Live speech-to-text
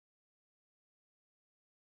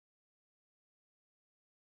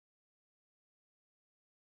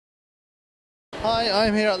Hi,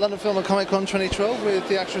 I'm here at London Film and Comic Con 2012 with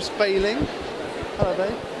the actress Bai Ling. Hello, Bai.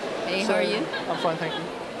 Hey, how are you? I'm fine, thank you.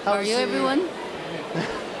 How are you, everyone?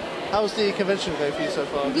 How's the convention going for you so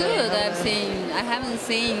far? Good. I haven't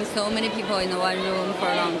seen so many people in one room for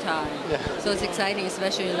a long time. Yeah. So it's exciting,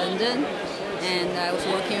 especially in London. And I was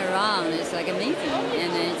walking around. It's like amazing,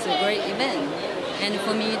 and it's a great event. And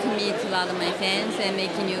for me to meet a lot of my fans and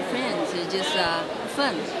making new friends, it's just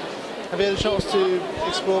fun. Have you had a chance to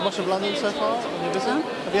explore much of London so far on your visit? Huh?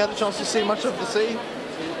 Have you had a chance to see much of the city?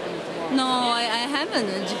 No, I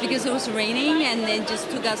haven't, because it was raining and they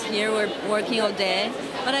just took us here. We're working all day.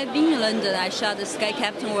 But I've been in London. I shot the Sky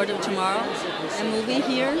Captain World of Tomorrow, a movie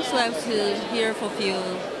here, so I was here for a few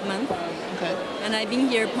months. Okay. And I've been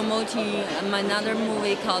here promoting another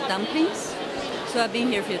movie called Dumplings, so I've been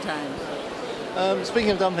here a few times.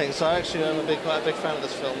 Speaking of Dumplings, I actually am quite a big fan of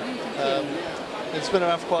this film. It's been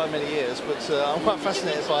around for quite many years, but I'm quite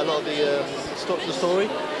fascinated by a lot of the story.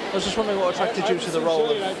 I was just wondering what attracted you to the role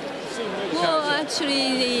of the Well, character.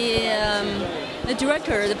 actually, the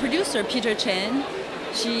director, the producer, Peter Chen,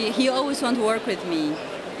 he always wanted to work with me.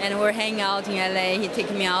 And we're hanging out in LA, he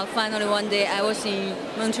took me out. Finally, one day, I was in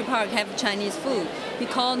Monterey Park, have Chinese food. He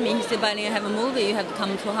called me, he said, Bai Ling, I have a movie, you have to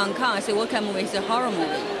come to Hong Kong. I said, what kind of movie? He said, horror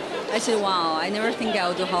movie. I said, wow, I never think I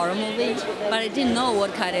would do horror movie, but I didn't know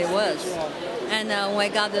what kind it was. And when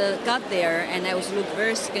I got there, and I was looked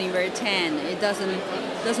very skinny, very tan, it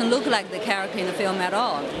doesn't look like the character in the film at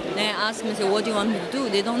all. Then I asked him, what do you want me to do?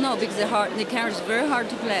 They don't know, because the character is very hard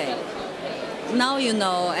to play. Now you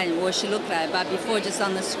know and what she looked like, but before just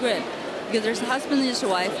on the script. Because there's a husband and his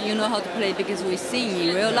wife, you know how to play because we sing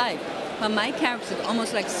in real life. But my character is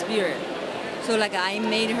almost like spirit. So like I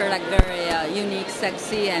made her like very unique,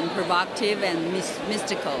 sexy, and provocative and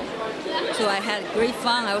mystical. So I had great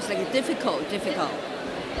fun. I was like difficult.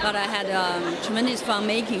 But I had tremendous fun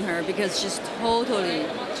making her because she's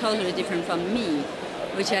totally different from me,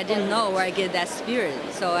 which I didn't know where I get that spirit.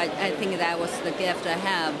 So I think that was the gift I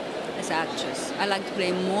have as an actress. I like to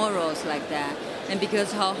play more roles like that. And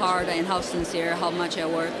because how hard and how sincere, how much I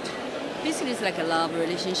worked. Basically, it's like a love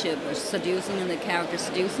relationship, seducing and the character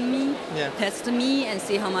seducing me, testing me, and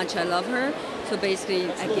see how much I love her. So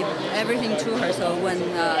basically, I give everything to her. So when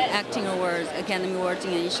acting awards, Academy Awards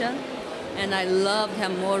in Asia, and I love to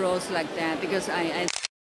have more roles like that because I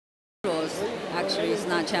roles actually is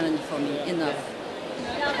not challenging for me enough.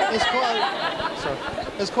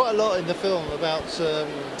 There's quite a lot in the film about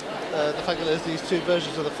the fact that there's these two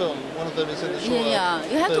versions of the film. One of them is in the short. Yeah,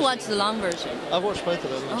 you have version. to watch the long version. I've watched both of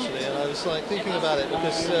them actually, and I was like thinking about it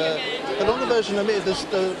because the longer version omitted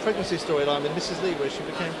the pregnancy storyline with Mrs. Lee, where she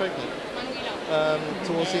became pregnant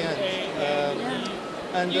towards the end.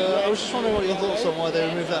 And I was just wondering what your thoughts on why they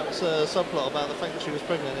removed that subplot about the fact that she was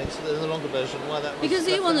pregnant in the longer version. Why that was because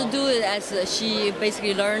they want to do it as she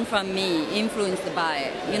basically learned from me, influenced by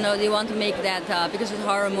it. You know, they want to make that because it's a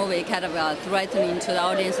horror movie, kind of threatening to the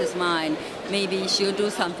audience's mind. Maybe she'll do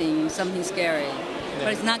something scary,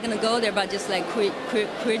 but it's not going to go there. But just like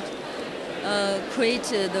create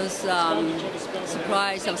those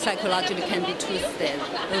surprise of psychologically can be twisted.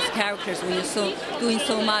 Those characters when you're doing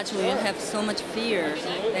so much, when you have so much fear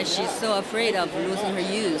that she's so afraid of losing her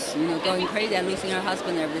youth, you know, going crazy and losing her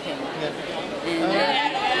husband and everything.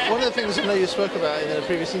 And one of the things I know you spoke about in a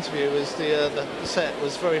previous interview was the set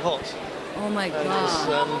was very hot. oh my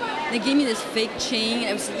God! They gave me this fake chain.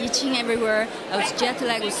 I was itching everywhere. I was jet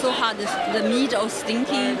lagged. It was so hot. The meat all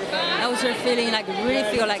stinking. I was feeling like really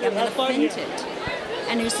feel like I'm gonna faint it.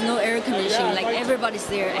 And there's no air conditioning. Like everybody's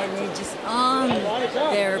there, and it's just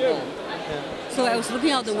unbearable. So I was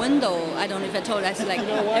looking out the window. I don't know if I told you. I said like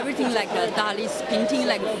everything like Dali's painting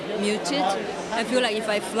like muted. I feel like if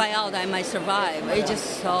I fly out, I might survive. It's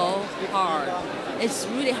just so hard. It's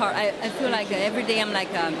really hard. I feel like every day I'm like.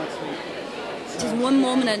 Just one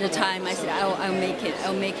moment at a time, I said, I'll make it,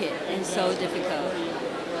 and it's so difficult.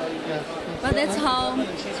 But that's how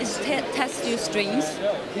it tests your strengths,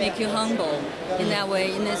 make you humble. In that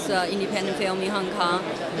way, in this independent film in Hong Kong,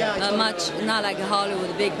 much not like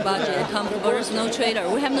Hollywood, big budget, comfortable. There's no trailer.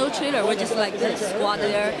 We have no trailer. We're just like this, squat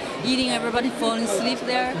there, eating, everybody falling asleep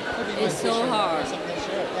there. It's so hard.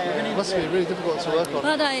 It must be really difficult to work on.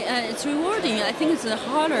 But it's rewarding. I think it's the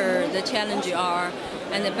harder the challenge you are,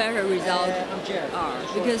 and the better results are.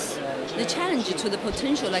 Because the challenge to the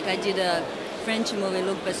potential, like I did a French movie,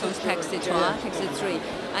 Luc Besson's Taxi 3.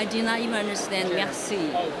 I did not even understand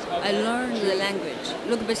merci. I learned the language.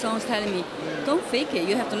 Luc Besson was telling me, don't fake it,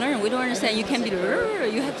 you have to learn. We don't understand, you can't be,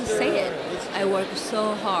 you have to say it. I worked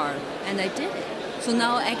so hard, and I did it. So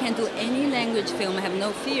now I can do any language film. I have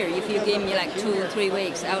no fear. If you give me like 2 or 3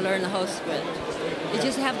 weeks, I'll learn the whole script. You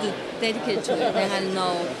just have to dedicate to it. Then I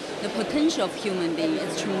know the potential of human being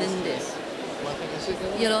is tremendous.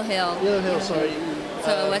 Yellow Hill. Yellow Hill, sorry. It's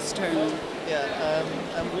a Western. Yeah,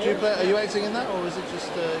 and do you play, are you acting in that, or is it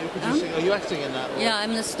just you're producing? Are you acting in that? Or? Yeah,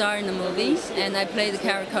 I'm the star in the movie, and I play the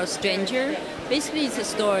character called Stranger. Basically, it's a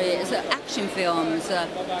story. It's an action film. It's a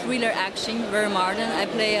thriller action, very modern. I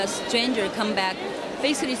play a stranger come back.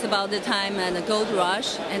 Basically, it's about the time and the gold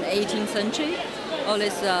rush in the 18th century. All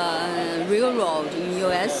this railroad in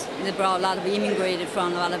U.S. They brought a lot of immigrated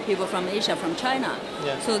from a lot of people from Asia, from China.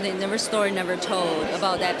 Yeah. So the story never told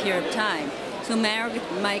about that period of time. So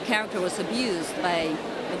my character was abused by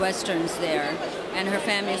the Westerns there, and her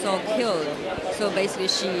family is all killed. So basically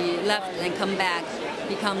she left and come back,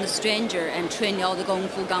 become the stranger, and train all the kung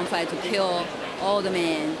fu gunfight to kill all the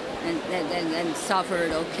men, and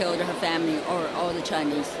suffered or killed her family or all the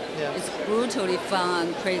Chinese. Yeah. It's brutally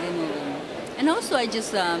fun, crazy movie. And also I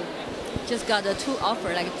just got a 2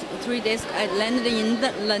 offer, like 3 days. I landed in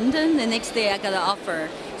London, the next day I got an offer.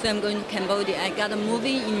 So I'm going to Cambodia. I got a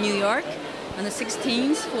movie in New York on the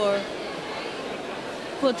 16th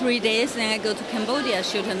for 3 days, then I go to Cambodia,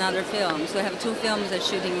 shoot another film. So I have 2 films I'm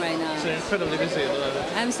shooting right now. So you're incredibly busy at the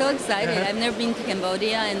moment. I'm so excited. I've never been to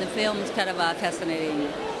Cambodia, and the film is kind of fascinating.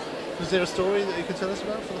 Is there a story that you can tell us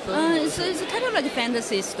about for the film? It's kind of like a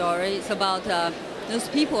fantasy story. It's about those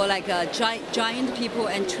people, like giant people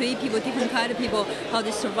and tree people, different kind of people, how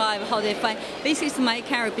they survive, how they fight. Basically, it's my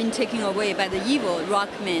character being taken away by the evil rock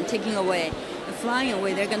man, taking away, flying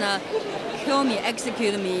away. They're gonna kill me,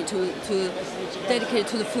 execute me to dedicate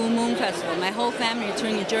to the Full Moon Festival. My whole family is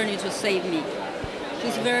doing a journey to save me. So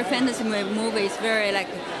it's a very fantasy movie. It's very like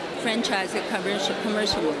franchise,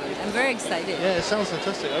 commercial movie. I'm very excited. Yeah, it sounds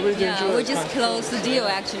fantastic. I really do enjoy it. Yeah, we just closed the deal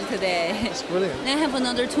actually today. That's brilliant. Then I have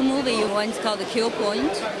another 2 movies. One is called The Kill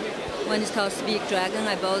Point. One is called Speak Dragon.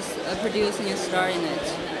 I both producing and star in it.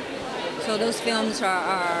 So those films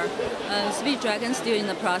are Speak Dragon still in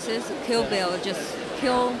the process. Kill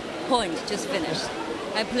Point just finished.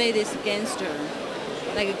 I play this gangster,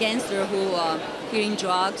 like a gangster who dealing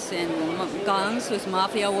drugs and guns with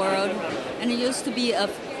mafia world, and it used to be a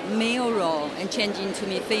male role and changed into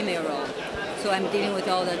a female role. So I'm dealing with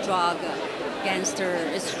all the drug gangster.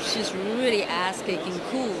 She's really ass-kicking,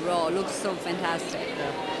 cool role. Looks so fantastic.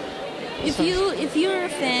 If you're a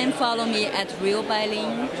fan, follow me at Real Bai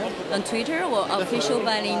Ling on Twitter or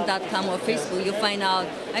officialbailing.com or Facebook. You'll find out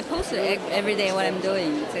I post every day what I'm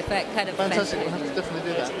doing. It's kind of fantastic. We'll have to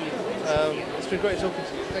definitely do that. It's been great talking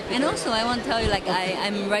to you. Thank you. And also, I want to tell you, like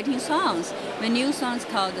I'm writing songs. My new song is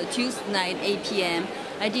called Tuesday Night 8 p.m.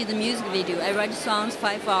 I did the music video. I write songs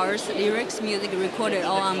 5 hours, lyrics, music recorded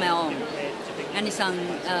all on my own, and it's on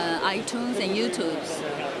iTunes and YouTube.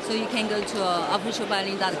 So you can go to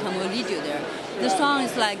officialbailing.com. We'll lead you there. The song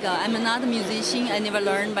is like, I'm not a musician, I never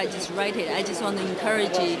learned, but I just write it. I just want to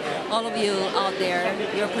encourage all of you out there,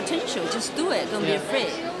 your potential, just do it, don't be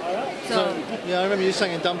afraid. So yeah, I remember you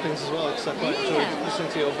sang in Dumplings as well, because I quite enjoyed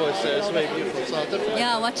listening to your voice there. It's very beautiful, so I'll definitely...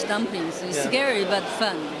 Yeah, watch Dumplings. It's scary, but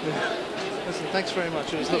fun. Listen, thanks very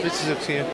much. It was lovely to talk to you.